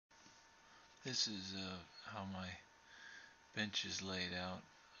This is how my bench is laid out.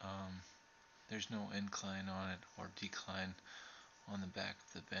 Um, there's no incline on it or decline on the back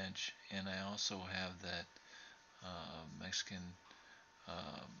of the bench, and I also have that Mexican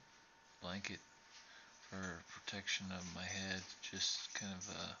uh, blanket for protection of my head, just kind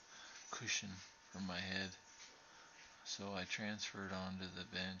of a cushion for my head. So I transferred onto the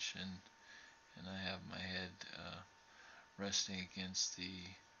bench, and I have my head resting against the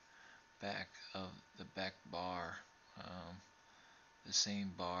back of the back bar, um, the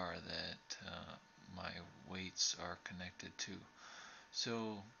same bar that my weights are connected to.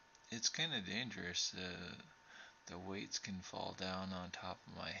 So it's kind of dangerous. The weights can fall down on top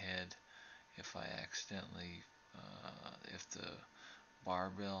of my head if I accidentally, if the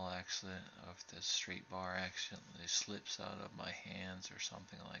barbell accident, or if the straight bar accidentally slips out of my hands or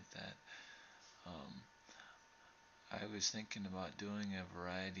something like that. Um, I was thinking about doing a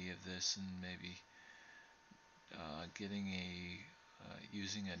variety of this and maybe getting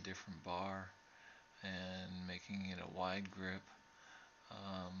using a different bar and making it a wide grip.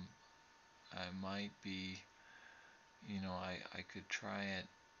 Um, I might be, I could try it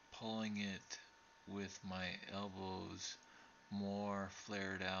pulling it with my elbows more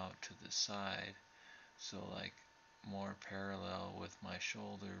flared out to the side, so like more parallel with my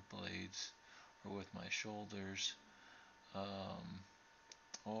shoulder blades or with my shoulders. Um,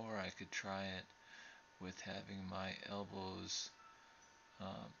 or I could try it with having my elbows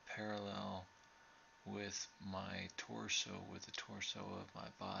parallel with my torso, with the torso of my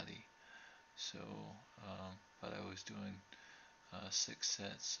body. So, but I was doing 6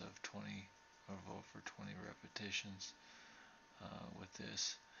 sets of 20 or over 20 repetitions with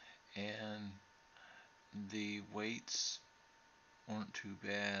this, and the weights weren't too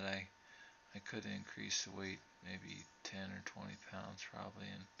bad. I could increase the weight maybe 10 or 20 pounds probably,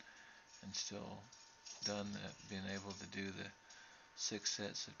 and still done that, been able to do the 6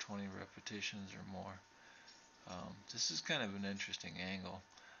 sets of 20 repetitions or more. This is kind of an interesting angle.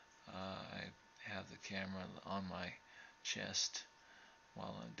 I have the camera on my chest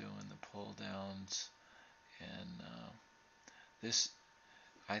while I'm doing the pull downs, and this,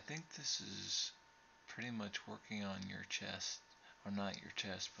 I think this is pretty much working on your chest, or not your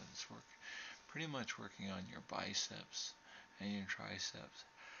chest, but it's pretty much working on your biceps and your triceps.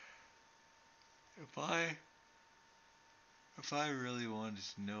 If I if I really wanted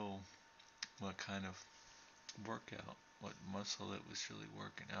to know what kind of workout, what muscle it was really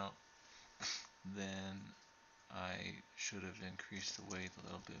working out, then I should have increased the weight a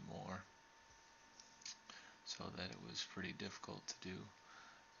little bit more so that it was pretty difficult to do.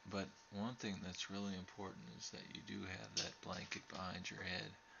 But one thing that's really important is that you do have that blanket behind your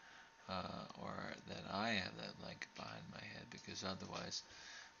head, or that I have that blanket behind my head, because otherwise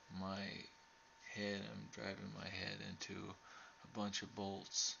my I'm driving my head into a bunch of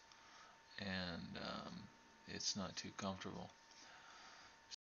bolts, and it's not too comfortable.